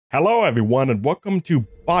Hello everyone and welcome to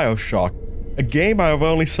Bioshock, a game I've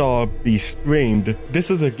only saw be streamed.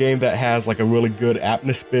 This is a game that has like a really good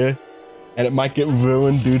atmosphere and it might get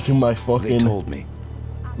ruined due to my fucking They told me.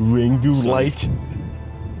 ringu light.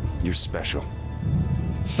 You're special.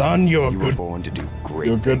 Son, you were born to do great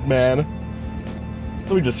You're a good things. man.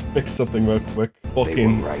 Let me just fix something real quick. Fucking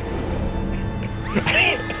They were right.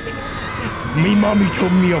 me mommy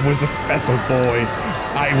told me I was a special boy.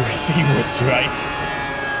 She was right.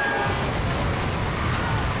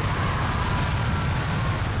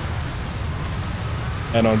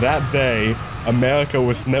 And on that day, America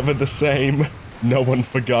was never the same. No one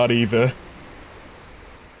forgot either.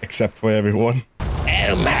 Except for everyone.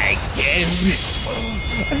 Oh my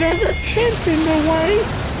god! There's a tent in the way!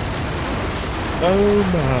 Oh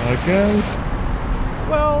my god.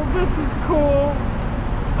 Well, this is cool.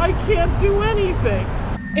 I can't do anything.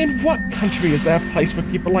 In what country is there a place for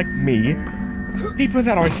people like me? People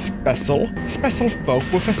that are special folk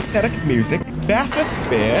with aesthetic music, barefoot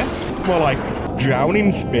spear, more like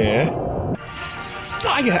drowning spear,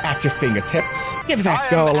 fire at your fingertips. Give that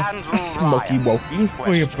girl a smoky wokey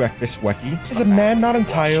for your breakfast wekky. Is a man not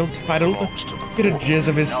entitled to get a jizz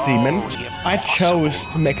of his semen? I chose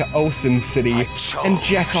to make an ocean city and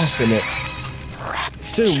jack off in it.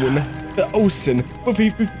 Soon, the ocean will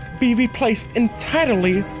be replaced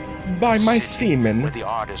entirely by my semen. The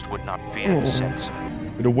artist would not fear the censor.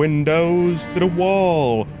 To the windows, to the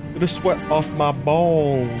wall, to the sweat off my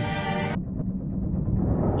balls.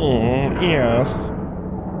 Yes.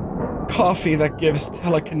 Coffee that gives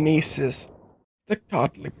telekinesis, the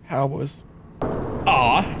godly powers.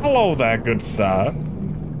 Ah, hello there, good sir.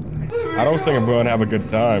 I don't think I'm going to have a good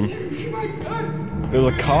time. There's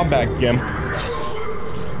a combat gimp.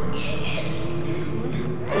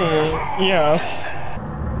 Yes.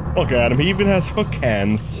 Look at him, he even has hook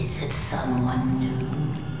hands. Is it someone new?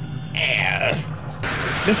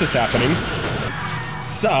 This is happening.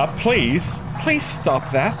 Sir, please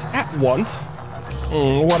stop that at once.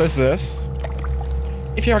 What is this?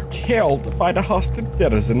 If you are killed by the hostile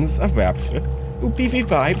denizens of Rapture, you'll be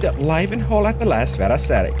revived alive and whole at the last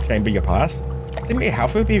Veriseric chamber you passed. Then your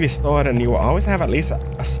health will be restored and you will always have at least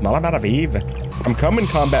a small amount of Eve. I'm coming,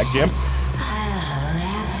 combat gimp.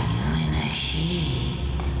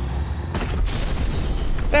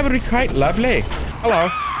 That would be quite lovely. Hello.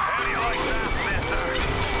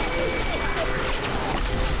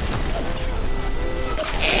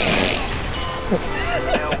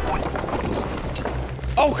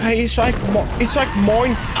 Okay, it's like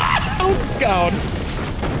mine. Oh god.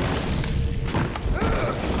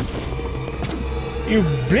 You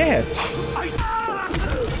bitch.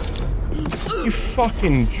 You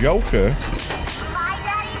fucking joker.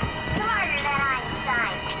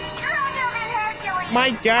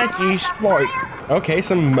 My god, you smart. Okay,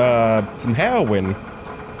 some heroin.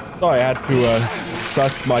 Thought I had to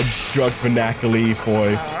such my drug vernacular for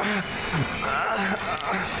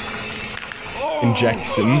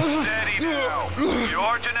injections.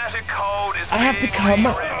 I have become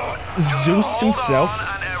Zeus himself.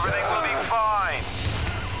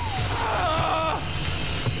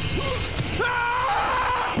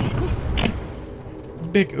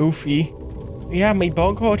 Big oofy. Yeah, my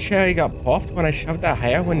bunghole cherry got popped when I shoved that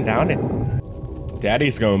heroin down it.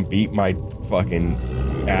 Daddy's gonna beat my fucking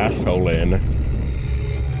asshole in.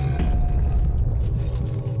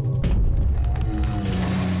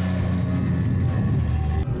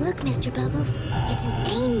 Look, Mr. Bubbles, it's an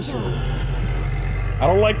angel. I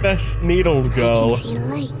don't like this needle girl. I can see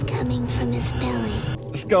light coming from his belly.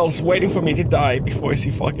 This girl's waiting for me to die before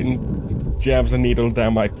she fucking jams a needle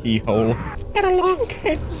down my pee hole. And along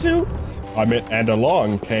came Zeus. And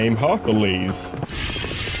along came Hercules.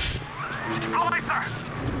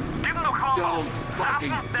 Don't fucking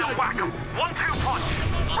whack him. 1-2 punch.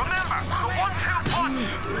 Remember, the 1-2 punch.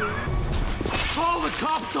 Call the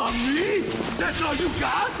cops on me? That's all you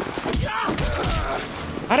got?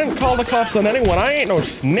 I didn't call the cops on anyone. I ain't no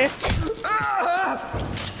snitch.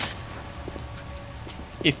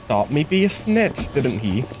 He thought me be a snitch, didn't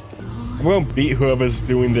he? I'm gonna beat whoever's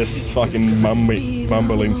doing this fucking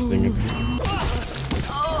mumbling singing.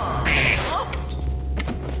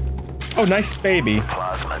 Oh, nice baby.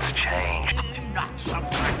 Plasma's changed.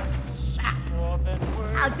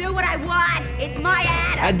 I'll do what I want. It's my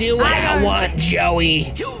Adam. I do what I want,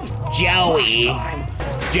 Joey.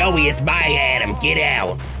 Joey is my Adam. Get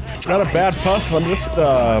out. Not a bad person. I'm just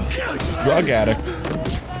a drug addict.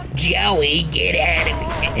 Joey, get out of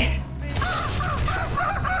here.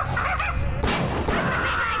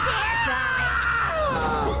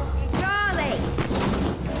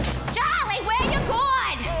 Charlie, where you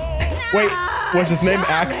going? Wait, Was his name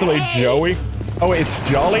actually Joey? Oh wait, it's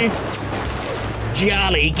Jolly?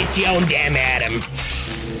 Jolly, get your own damn Adam.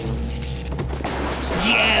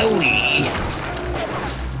 Joey.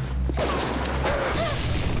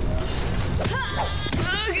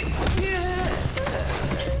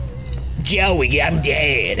 Joey, I'm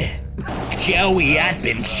dead. Joey, I've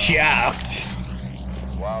been shocked.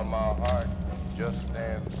 While my heart just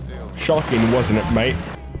stands still. Shocking, wasn't it, mate?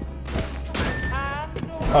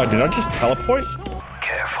 Oh, did I just teleport?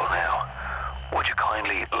 Careful now. Would you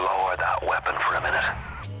kindly lower that weapon for a minute?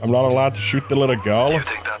 I'm not allowed to shoot the little girl. You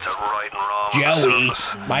think that's a right and wrong? Joey,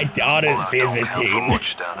 my daughter's visiting.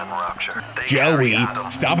 Joey,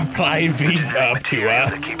 stop applying reverb to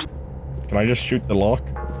her. Can I just shoot the lock?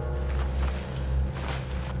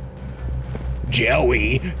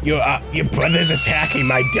 Joey, your brother's attacking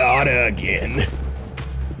my daughter again.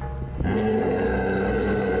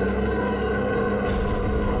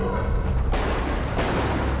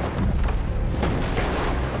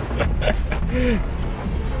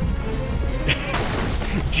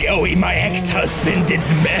 Joey, my ex-husband did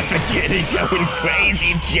the meth again. He's going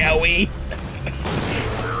crazy, Joey.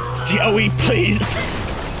 Joey, please.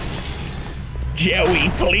 Joey,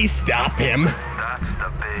 please stop him. That's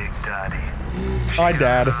the big daddy. Hi,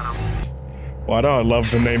 Dad. Why do I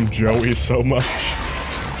love the name Joey so much?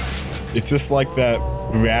 It's just like that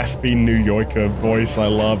raspy New Yorker voice. I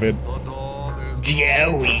love it.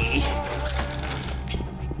 Joey.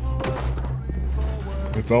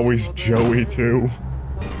 It's always Joey, too.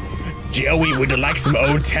 Joey, would you like some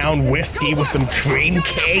Old Town whiskey with some cream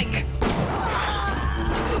cake?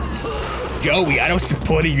 Joey, I don't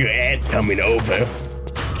support your aunt coming over.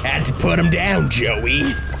 Had to put him down, Joey.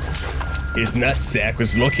 His nutsack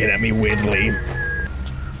was looking at me weirdly.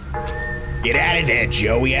 Get out of there,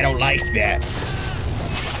 Joey. I don't like that.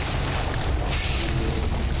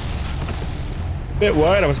 Bit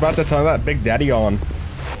worried I was about to turn that Big Daddy on.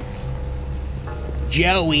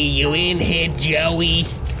 Joey, you in here, Joey?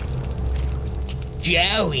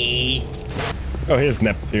 Joey. Oh, here's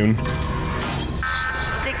Neptune.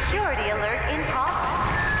 Security alert in progress.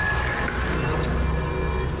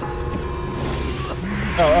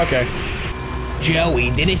 Oh, okay.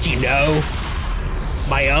 Joey, didn't you know?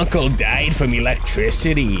 My uncle died from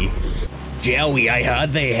electricity. Joey, I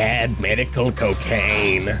heard they had medical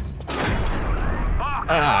cocaine.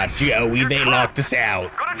 Ah, Joey, they locked us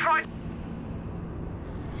out.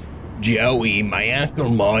 Joey, my Uncle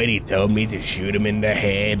Marty told me to shoot him in the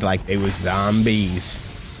head like they were zombies.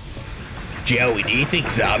 Joey, do you think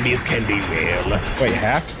zombies can be real? Wait,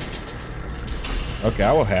 hack? Okay,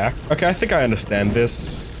 I will hack. Okay, I think I understand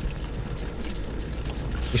this.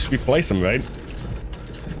 Just replace them, right?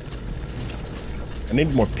 I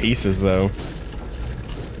need more pieces, though.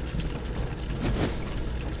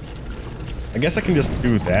 I guess I can just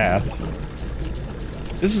do that.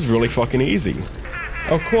 This is really fucking easy.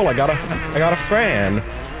 Oh, cool! I got a friend.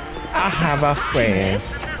 I have a friend.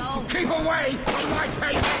 Keep away from my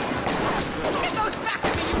face! Get those back to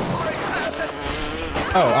me, you horrid person!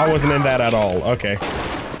 Oh, I wasn't in that at all. Okay.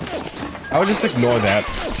 I would just ignore that.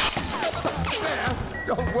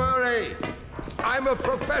 Don't worry. I'm a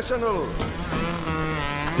professional.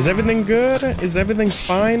 Is everything good? Is everything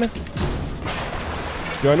fine?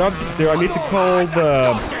 Do I need to call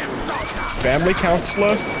the family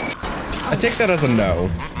counselor? I take that as a no.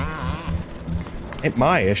 Ain't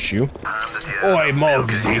my issue. Oi,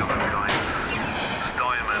 Mogsy.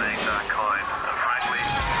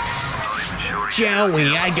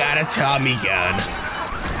 Joey, I got a Tommy gun.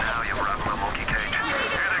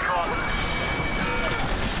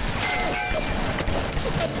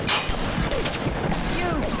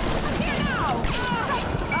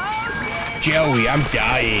 Joey, I'm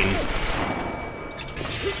dying.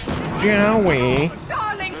 Joey.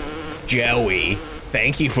 Joey,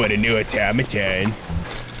 thank you for the new automaton. You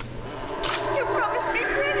promised me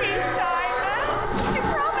pretty, Simon. You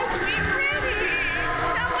promised me pretty.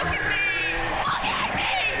 Now look at me. Look at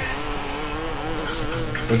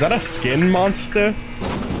me. Was that a skin monster?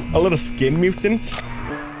 A little skin mutant?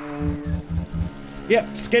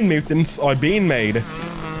 Yep, skin mutants are being made.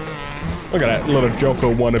 Look at that little Joker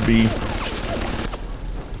wannabe.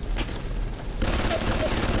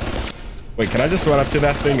 Wait, can I just run up to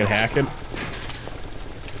that thing and hack it?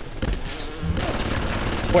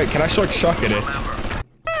 Wait, can I short chuck at it?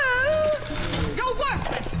 You're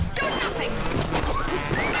worthless. You're nothing.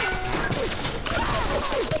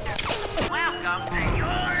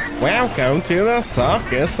 Welcome to the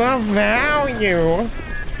circus of value.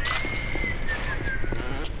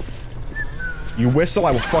 You whistle,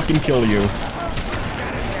 I will fucking kill you.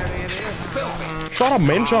 Shot a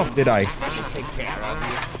mensch off, did I? care of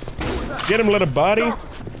you. Get him, little buddy.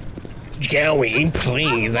 Joey,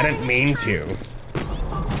 please, I didn't mean to.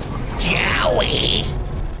 Joey!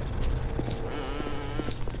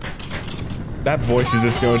 That voice is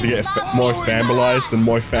just going to get more familiarized and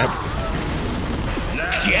more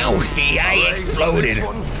Joey, I exploded.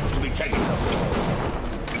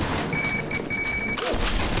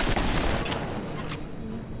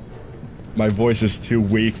 My voice is too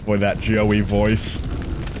weak for that Joey voice.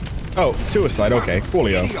 Oh, suicide, okay,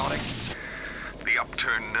 coolio. The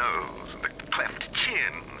upturned nose, the cleft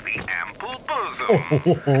chin, the ample bosom.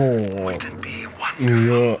 Wouldn't be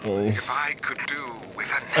wonderful if I could do with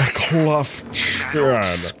a cleft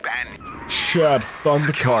chin. Chad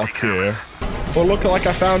Thundercock here. Well, look like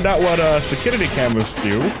I found out what security cameras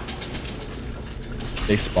do.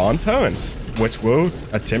 They spawn turrets, which will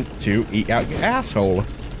attempt to eat out your asshole.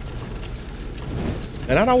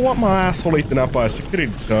 And I don't want my asshole eaten up by a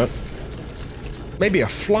security turret. Maybe a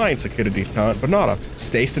flying security turret, but not a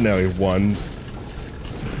stationary one.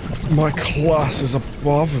 My class is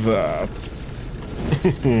above that.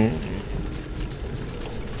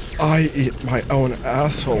 I eat my own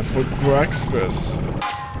asshole for breakfast.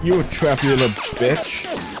 You trappy little bitch.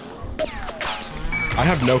 I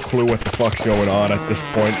have no clue what the fuck's going on at this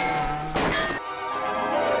point.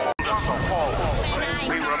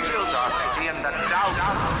 We rebuild our city in the doubt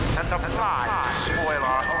and the flies spoil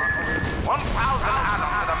our home. 1,000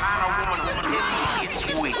 atoms to the man or woman who kills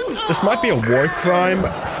its weak. This might be a war crime,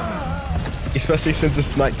 especially since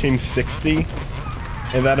it's 1960,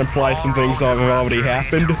 and that implies some things have already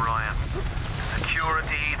happened.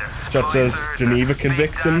 Such as Geneva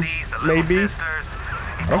Conviction, maybe?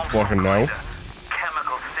 I don't fucking know.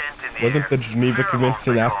 Wasn't the Geneva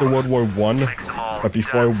Convention after World War I, but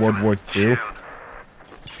before World War II?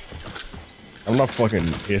 I'm not fucking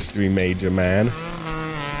history major, man.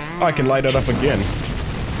 Oh, I can light it up again.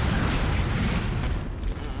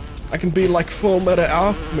 I can be like Full Metal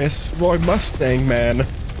Alchemist Roy Mustang, man.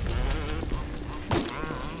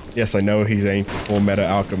 Yes, I know he ain't Full Metal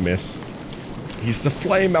Alchemist. He's the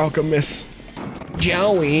Flame Alchemist.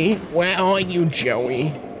 Joey, where are you,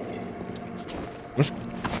 Joey?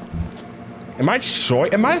 Am I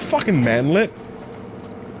short? Am I a fucking manlet?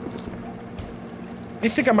 I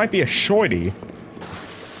think I might be a shorty.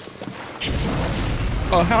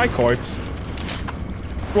 Oh, hi, corpse.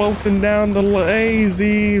 Floating down the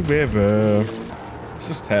lazy river. This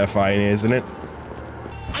is terrifying, isn't it?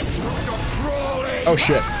 Oh,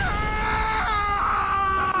 shit.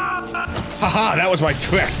 Haha, that was my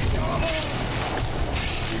trick.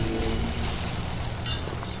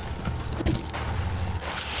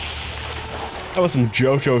 That was some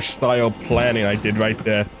JoJo style planning I did right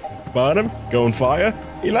there. Bottom, go on fire,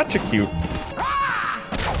 electrocute.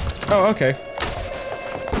 Oh, okay.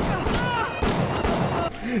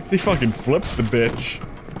 He fucking flipped the bitch.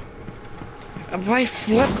 They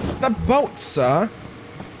flipped the boat, sir.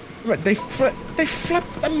 They flipped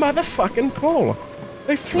the motherfucking pole.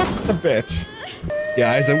 They flipped the bitch.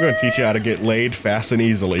 Guys, I'm gonna teach you how to get laid fast and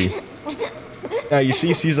easily. Now, you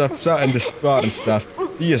see she's upset and distraught and stuff. So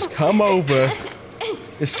you just come over.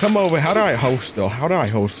 Just come over. How do I host her? How do I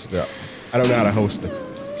host her? I don't know how to host her.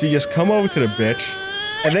 So you just come over to the bitch,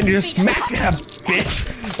 and then you just smack that bitch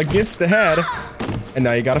against the head, and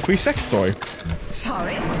now you got a free sex toy.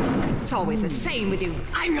 Sorry? It's always the same with you.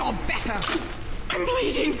 I'm your better. I'm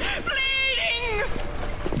bleeding. Bleeding!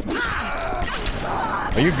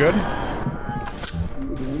 Are you good?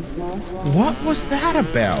 What was that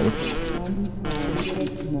about?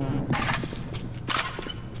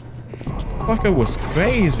 Fucker was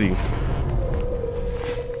crazy.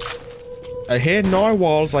 I hear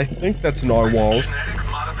narwhals. I think that's narwhals.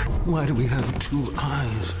 Why do we have two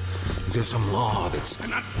eyes? Is there some law that's...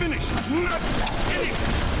 Not finished! Not finished!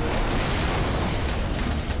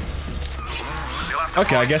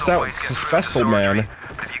 Okay, I guess that was a special man. If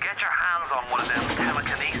you get your hands on one of them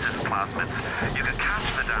telekinesis plasmids, you can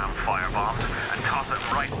catch the damn firebomb and toss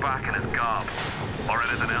it right back in his gob. Or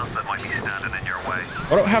anything else that might be standing in your way.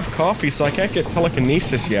 I don't have coffee, so I can't get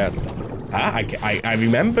telekinesis yet. Ah, I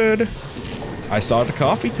remembered. I saw the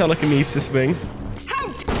coffee telekinesis thing.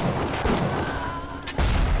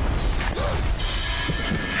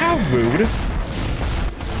 How rude.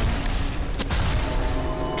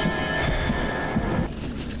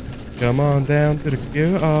 Come on down to the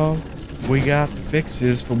cure-all. We got the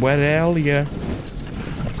fixes for wet Elia.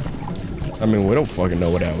 I mean, we don't fucking know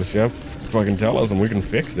what else. Yeah, fucking tell us and we can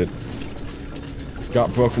fix it.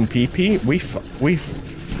 Got broken PP? We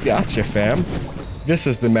gotcha, fam. This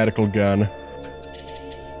is the medical gun.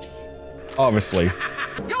 Obviously.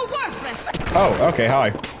 You're worthless! Oh, okay,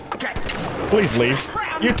 hi. Okay, Please leave.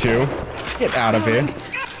 You too. Get out of here.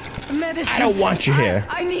 Medicine. I don't want you here.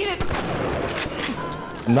 I need it.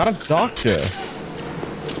 I'm not a doctor.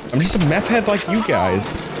 I'm just a meth head like you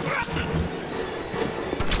guys.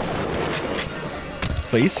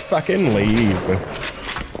 Please fucking leave.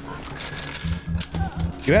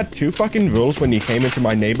 You had 2 fucking rules when you came into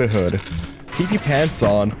my neighborhood. Keep your pants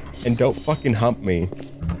on and don't fucking hump me.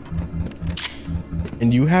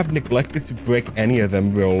 And you have neglected to break any of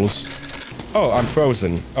them rules. Oh, I'm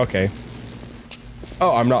frozen. Okay.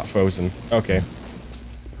 Oh, I'm not frozen. Okay.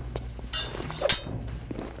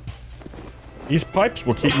 These pipes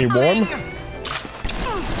will keep me warm.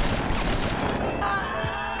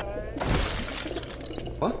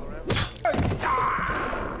 What?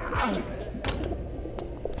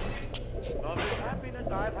 Happiness,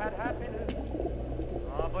 I've had happiness.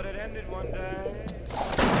 Oh, but it ended one day.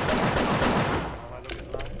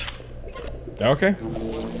 Okay.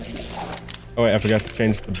 Oh wait, I forgot to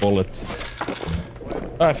change the bullets.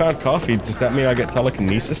 Oh, I found coffee. Does that mean I get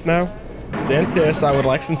telekinesis now? Dentist, I would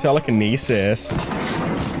like some telekinesis.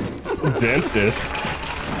 Dentist.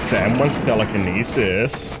 Sam wants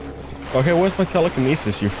telekinesis. Okay, where's my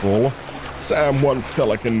telekinesis, you fool? Sam wants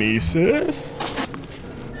telekinesis.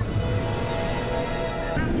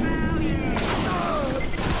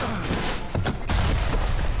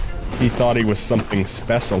 He thought he was something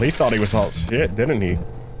special. He thought he was all shit, didn't he?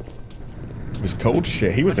 He was cold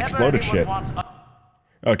shit. He was exploded shit.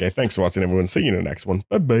 Okay, thanks for watching, everyone. See you in the next one.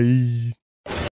 Bye-bye.